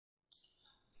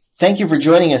Thank you for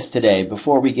joining us today.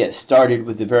 Before we get started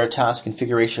with the Veritas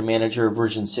Configuration Manager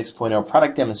version 6.0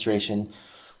 product demonstration,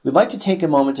 we'd like to take a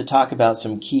moment to talk about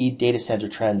some key data center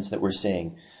trends that we're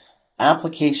seeing.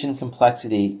 Application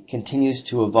complexity continues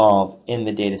to evolve in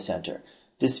the data center.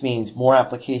 This means more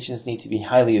applications need to be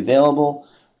highly available.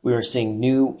 We are seeing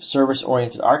new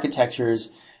service-oriented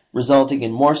architectures resulting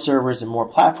in more servers and more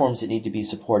platforms that need to be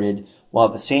supported, while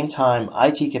at the same time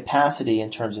IT capacity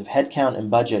in terms of headcount and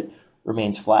budget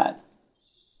remains flat.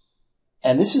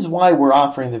 And this is why we're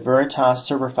offering the Veritas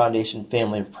Server Foundation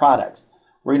family of products.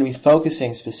 We're going to be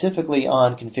focusing specifically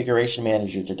on Configuration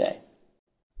Manager today.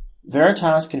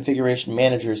 Veritas Configuration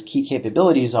Manager's key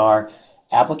capabilities are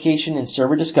application and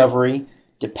server discovery,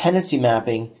 dependency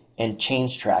mapping, and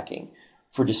change tracking.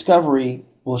 For discovery,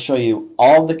 we'll show you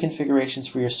all the configurations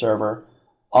for your server,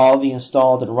 all the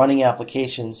installed and running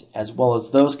applications, as well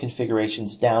as those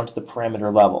configurations down to the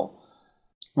parameter level.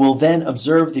 We'll then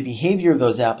observe the behavior of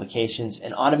those applications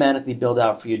and automatically build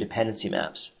out for you dependency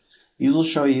maps. These will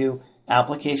show you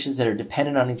applications that are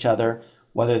dependent on each other,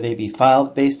 whether they be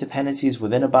file-based dependencies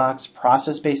within a box,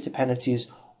 process-based dependencies,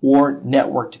 or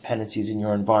network dependencies in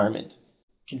your environment.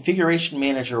 Configuration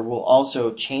Manager will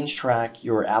also change track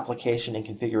your application and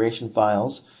configuration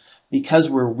files. Because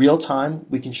we're real-time,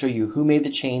 we can show you who made the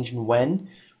change and when.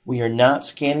 We are not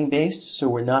scanning based, so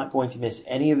we're not going to miss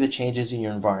any of the changes in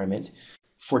your environment.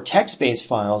 For text-based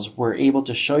files, we're able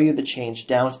to show you the change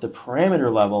down to the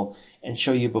parameter level and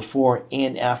show you before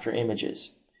and after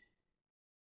images.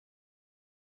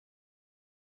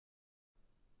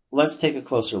 Let's take a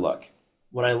closer look.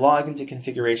 When I log into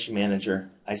Configuration Manager,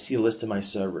 I see a list of my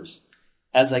servers.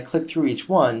 As I click through each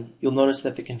one, you'll notice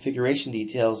that the configuration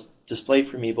details display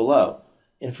for me below.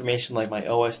 Information like my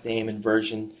OS name and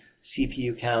version,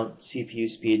 CPU count, CPU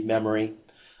speed, memory.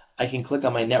 I can click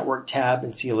on my Network tab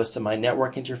and see a list of my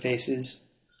network interfaces.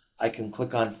 I can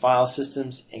click on File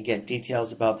Systems and get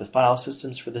details about the file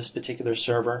systems for this particular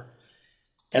server,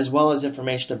 as well as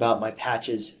information about my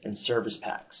patches and service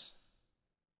packs.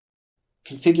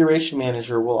 Configuration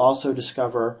Manager will also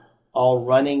discover all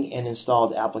running and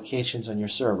installed applications on your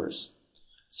servers.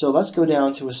 So let's go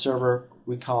down to a server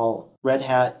we call Red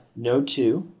Hat Node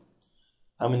 2.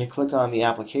 I'm going to click on the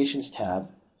Applications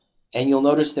tab, and you'll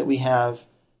notice that we have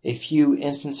a few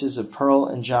instances of Perl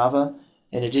and Java,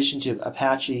 in addition to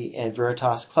Apache and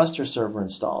Veritas Cluster Server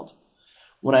installed.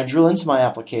 When I drill into my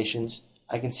applications,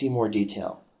 I can see more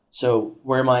detail. So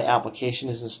where my application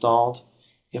is installed,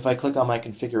 if I click on my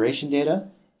configuration data,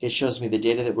 it shows me the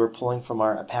data that we're pulling from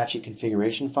our Apache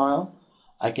configuration file.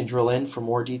 I can drill in for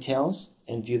more details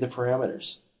and view the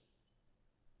parameters.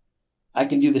 I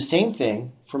can do the same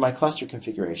thing for my cluster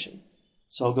configuration.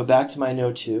 So I'll go back to my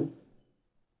Node 2,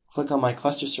 click on my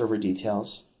cluster server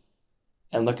details,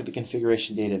 and look at the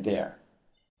configuration data there.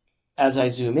 As I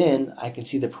zoom in, I can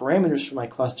see the parameters for my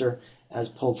cluster as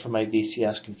pulled from my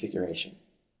VCS configuration.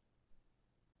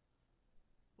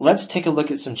 Let's take a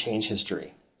look at some change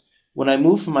history. When I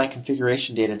move from my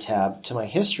configuration data tab to my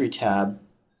history tab,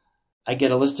 I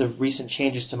get a list of recent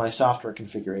changes to my software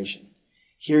configuration.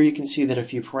 Here you can see that a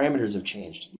few parameters have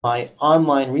changed. My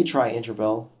online retry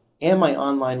interval and my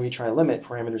online retry limit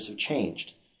parameters have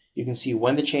changed. You can see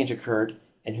when the change occurred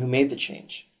and who made the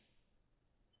change.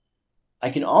 I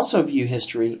can also view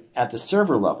history at the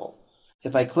server level.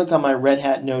 If I click on my Red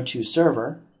Hat Node 2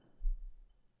 server,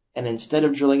 and instead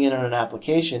of drilling in on an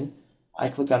application, I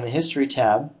click on the History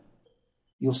tab,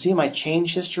 you'll see my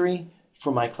change history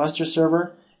for my cluster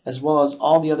server, as well as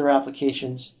all the other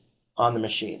applications on the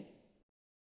machine.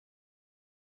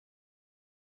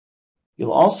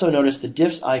 You'll also notice the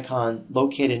diffs icon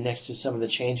located next to some of the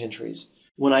change entries.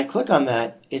 When I click on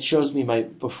that, it shows me my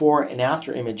before and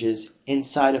after images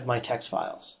inside of my text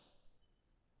files.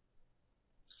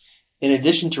 In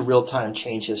addition to real-time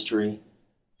change history,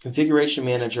 Configuration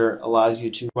Manager allows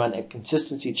you to run a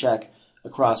consistency check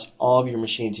across all of your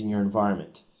machines in your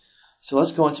environment. So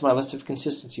let's go into my list of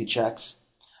consistency checks.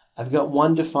 I've got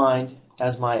one defined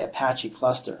as my Apache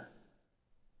cluster.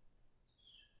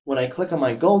 When I click on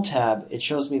my Gold tab, it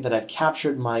shows me that I've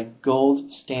captured my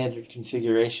Gold standard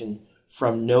configuration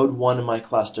from Node 1 in my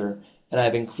cluster, and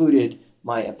I've included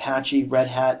my Apache Red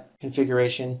Hat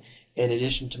configuration in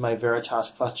addition to my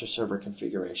Veritas Cluster Server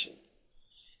configuration.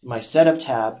 In my Setup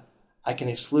tab, I can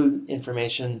exclude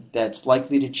information that's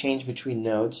likely to change between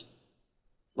nodes,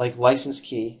 like license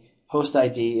key, host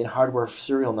ID, and hardware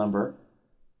serial number.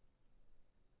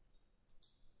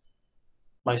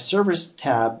 My Servers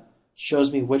tab shows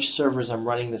me which servers I'm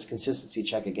running this consistency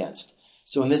check against.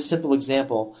 So in this simple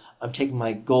example, I'm taking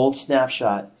my Gold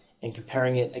snapshot and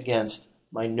comparing it against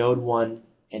my Node 1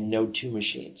 and Node 2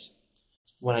 machines.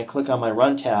 When I click on my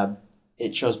Run tab,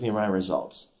 it shows me my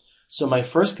results. So my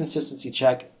first consistency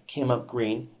check came up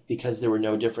green because there were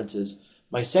no differences.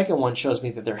 My second one shows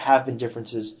me that there have been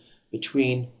differences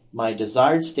between my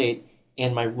desired state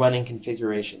and my running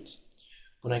configurations.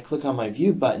 When I click on my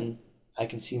View button, I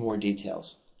can see more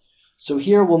details. So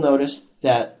here we'll notice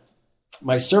that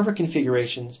my server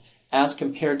configurations as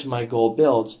compared to my goal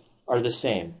builds are the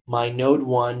same. My Node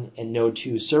 1 and Node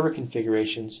 2 server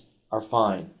configurations are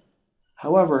fine.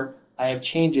 However, I have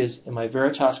changes in my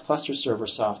Veritas cluster server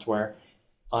software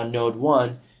on Node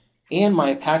 1 and my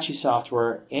Apache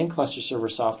software and cluster server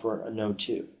software on Node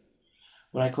 2.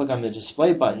 When I click on the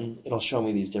display button, it'll show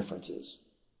me these differences.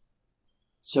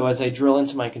 So as I drill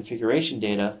into my configuration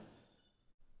data,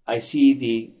 I see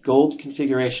the gold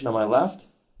configuration on my left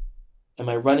and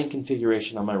my running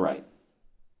configuration on my right.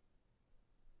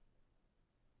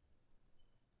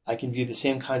 I can view the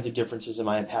same kinds of differences in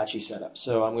my Apache setup.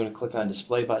 So I'm going to click on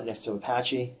display button next to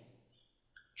Apache,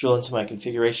 drill into my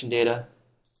configuration data,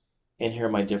 and here are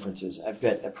my differences. I've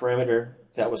got a parameter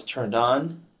that was turned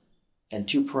on and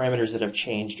two parameters that have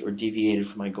changed or deviated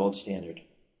from my gold standard.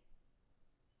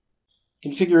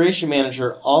 Configuration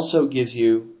Manager also gives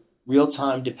you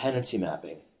real-time dependency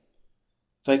mapping.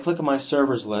 If I click on my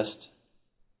servers list,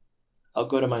 I'll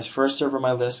go to my first server on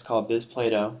my list called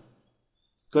BizPlato,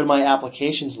 go to my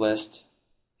applications list,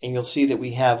 and you'll see that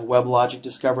we have WebLogic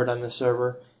discovered on this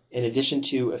server, in addition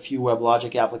to a few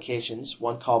WebLogic applications,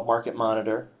 one called Market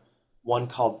Monitor, one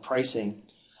called Pricing.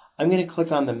 I'm going to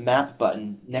click on the Map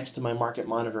button next to my Market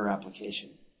Monitor application.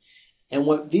 And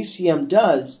what VCM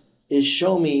does is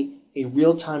show me a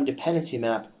real-time dependency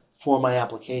map for my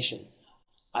application.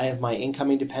 I have my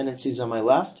incoming dependencies on my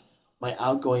left, my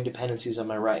outgoing dependencies on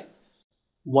my right.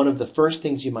 One of the first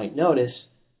things you might notice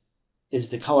is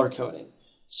the color coding.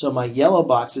 So my yellow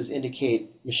boxes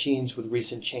indicate machines with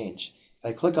recent change. If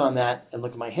I click on that and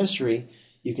look at my history,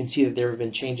 you can see that there have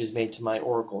been changes made to my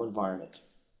Oracle environment.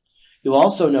 You'll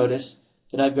also notice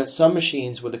that I've got some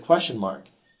machines with a question mark.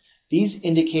 These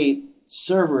indicate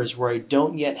servers where I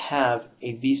don't yet have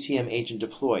a VCM agent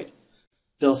deployed.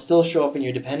 They'll still show up in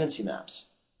your dependency maps.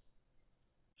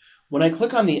 When I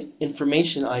click on the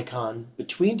information icon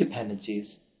between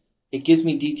dependencies, it gives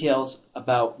me details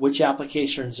about which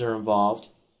applications are involved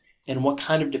and what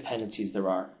kind of dependencies there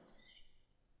are.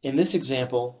 In this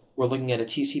example, we're looking at a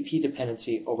TCP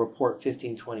dependency over port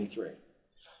 1523.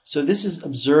 So this is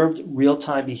observed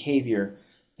real-time behavior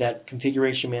that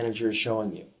Configuration Manager is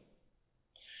showing you.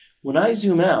 When I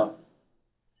zoom out,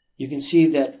 you can see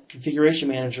that Configuration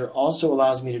Manager also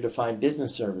allows me to define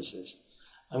business services.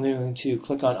 I'm going to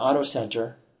click on Auto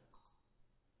Center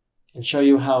and show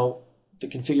you how the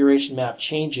configuration map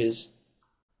changes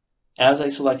as I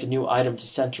select a new item to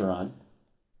center on.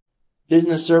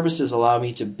 Business services allow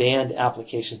me to band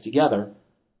applications together,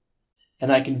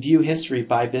 and I can view history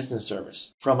by business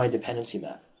service from my dependency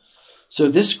map. So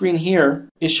this screen here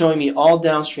is showing me all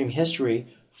downstream history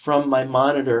from my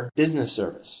monitor business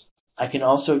service. I can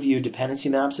also view dependency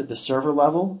maps at the server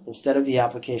level instead of the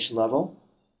application level.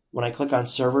 When I click on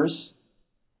servers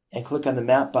and click on the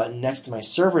map button next to my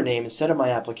server name instead of my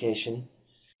application,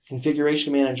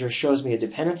 Configuration Manager shows me a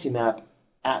dependency map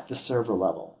at the server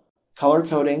level. Color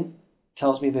coding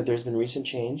tells me that there's been recent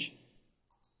change.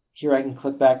 Here I can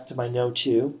click back to my Node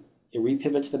 2. It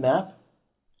repivots the map.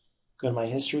 Go to my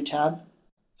History tab.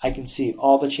 I can see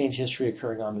all the change history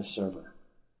occurring on this server.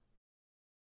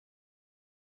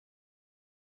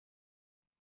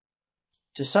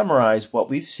 To summarize, what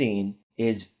we've seen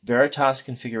is Veritas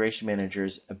Configuration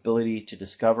Manager's ability to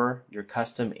discover your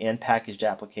custom and packaged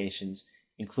applications,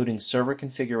 including server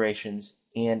configurations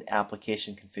and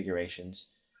application configurations,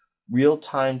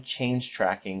 real-time change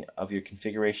tracking of your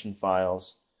configuration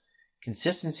files,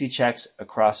 consistency checks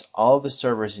across all of the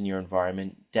servers in your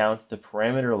environment down to the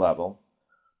parameter level,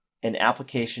 and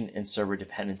application and server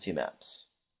dependency maps.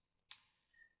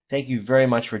 Thank you very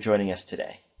much for joining us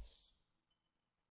today.